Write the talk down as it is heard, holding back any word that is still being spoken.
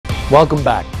Welcome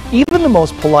back. Even the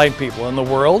most polite people in the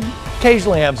world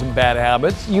occasionally have some bad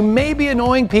habits. You may be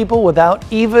annoying people without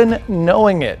even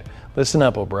knowing it. Listen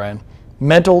up, O'Brien.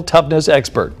 Mental toughness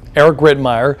expert Eric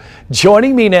Rittmeyer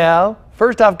joining me now.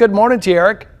 First off, good morning to you,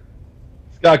 Eric.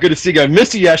 Scott, good to see you. I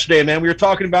missed you yesterday, man. We were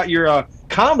talking about your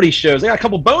comedy shows. I got a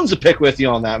couple bones to pick with you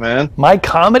on that, man. My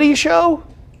comedy show?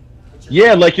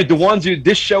 Yeah, like the ones who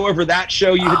this show over that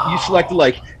show. You selected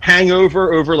like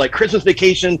Hangover over like Christmas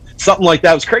Vacation, something like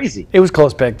that. It was crazy. It was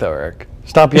close pick though, Eric.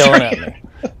 Stop yelling at me.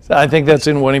 I think that's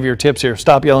in one of your tips here.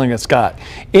 Stop yelling at Scott.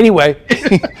 Anyway,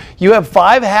 you have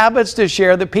 5 habits to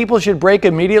share that people should break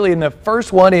immediately, and the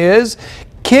first one is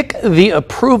kick the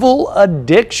approval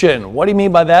addiction. What do you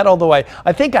mean by that? Although I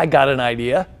think I got an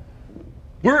idea.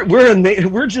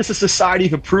 We're just a society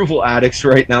of approval addicts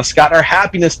right now, Scott. Our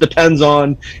happiness depends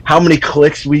on how many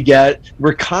clicks we get.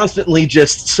 We're constantly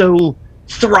just so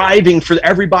thriving for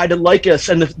everybody to like us.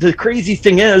 And the crazy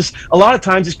thing is, a lot of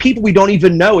times it's people we don't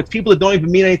even know. It's people that don't even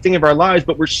mean anything in our lives,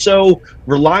 but we're so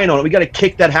reliant on it. We got to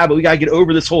kick that habit. We got to get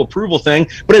over this whole approval thing.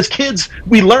 But as kids,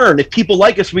 we learn if people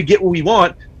like us, we get what we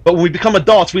want. But when we become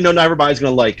adults, we know not everybody's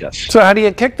going to like us. So how do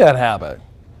you kick that habit?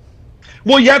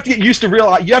 Well, you have to get used to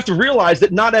realize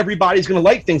that not everybody's going to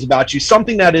like things about you.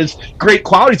 Something that is great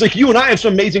qualities, like you and I have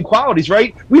some amazing qualities,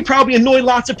 right? We probably annoy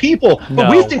lots of people,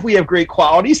 but we think we have great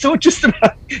qualities. So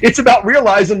it's about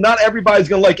realizing not everybody's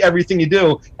going to like everything you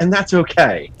do, and that's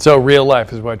okay. So real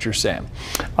life is what you're saying.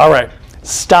 All right.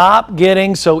 Stop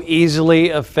getting so easily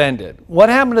offended. What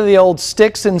happened to the old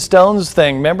sticks and stones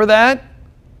thing? Remember that?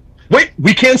 Wait,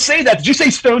 we can't say that. Did you say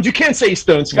stones? You can't say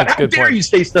stones, Scott. How dare you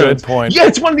say stones? Good point. Yeah,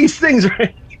 it's one of these things,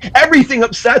 right? Everything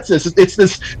upsets us. It's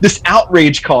this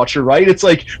outrage culture, right? It's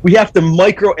like we have to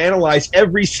microanalyze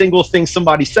every single thing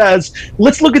somebody says.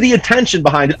 Let's look at the intention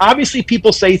behind it. Obviously,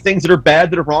 people say things that are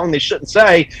bad, that are wrong, they shouldn't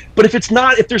say. But if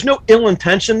there's no ill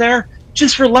intention there,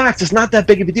 just relax. It's not that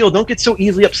big of a deal. Don't get so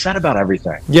easily upset about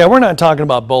everything. Yeah, we're not talking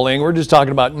about bullying. We're just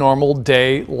talking about normal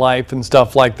day life and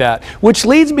stuff like that. Which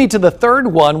leads me to the third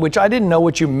one, which I didn't know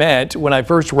what you meant when I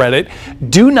first read it.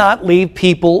 Do not leave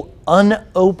people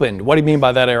unopened. What do you mean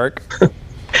by that, Eric?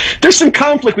 There's some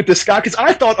conflict with this, Scott, because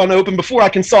I thought unopened before I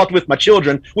consult with my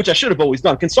children, which I should have always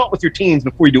done. Consult with your teens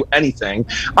before you do anything.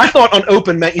 I thought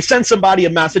unopened meant you send somebody a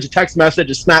message, a text message,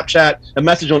 a Snapchat, a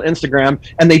message on Instagram,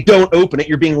 and they don't open it.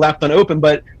 You're being left unopened.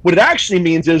 But what it actually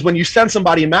means is when you send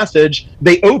somebody a message,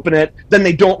 they open it, then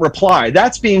they don't reply.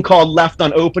 That's being called left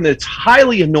unopened. It's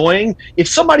highly annoying. If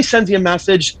somebody sends you a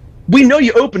message, we know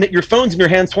you open it, your phone's in your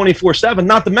hands 24/7,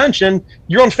 not to mention,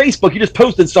 you're on Facebook, you just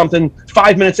posted something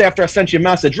 5 minutes after I sent you a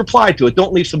message. Reply to it.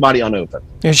 Don't leave somebody unopened.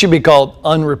 It should be called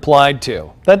unreplied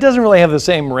to. That doesn't really have the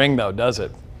same ring, though, does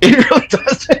it? It really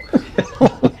doesn't.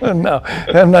 No,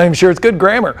 I'm not even sure it's good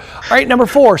grammar. All right, number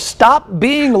 4, stop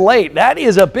being late. That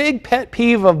is a big pet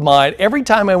peeve of mine. Every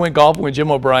time I went golfing with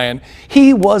Jim O'Brien,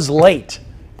 he was late.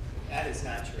 That is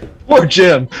not true. Poor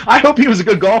Jim. I hope he was a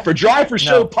good golfer. Drive for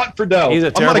show, putt for dough. He's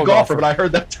a terrible I'm not a golfer, but I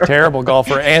heard that term. Terrible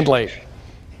golfer and late.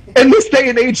 In this day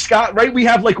and age, Scott, right, we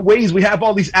have like Waze, we have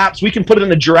all these apps. We can put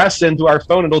an address into our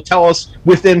phone and it'll tell us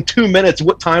within 2 minutes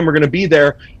what time we're going to be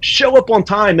there. Show up on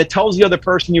time. It tells the other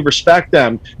person you respect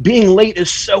them. Being late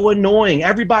is so annoying.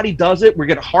 Everybody does it. We're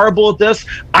getting horrible at this.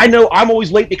 I know I'm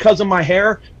always late because of my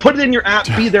hair. Put it in your app.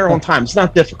 Be there on time. It's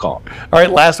not difficult. All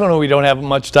right, last one. We don't have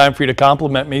much time for you to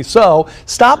compliment me. So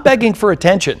stop begging for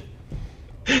attention.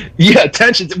 Yeah,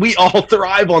 attention. We all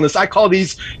thrive on this. I call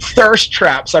these thirst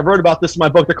traps. I wrote about this in my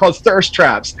book. They're called thirst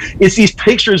traps. It's these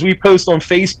pictures we post on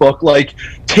Facebook, like,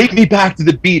 take me back to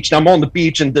the beach. I'm on the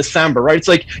beach in December, right? It's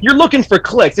like you're looking for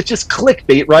clicks. It's just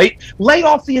clickbait, right? Lay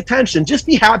off the attention. Just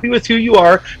be happy with who you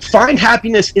are. Find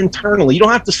happiness internally. You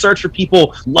don't have to search for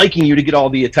people liking you to get all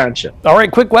the attention. All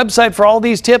right, quick website for all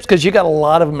these tips because you got a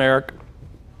lot of them, Eric.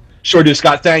 Sure do,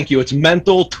 Scott. Thank you. It's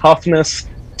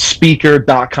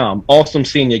mentaltoughnessspeaker.com. Awesome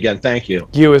seeing you again. Thank you.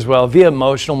 You as well. The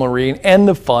emotional Marine and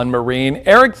the fun Marine.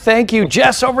 Eric, thank you.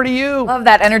 Jess, over to you. Love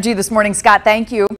that energy this morning, Scott. Thank you.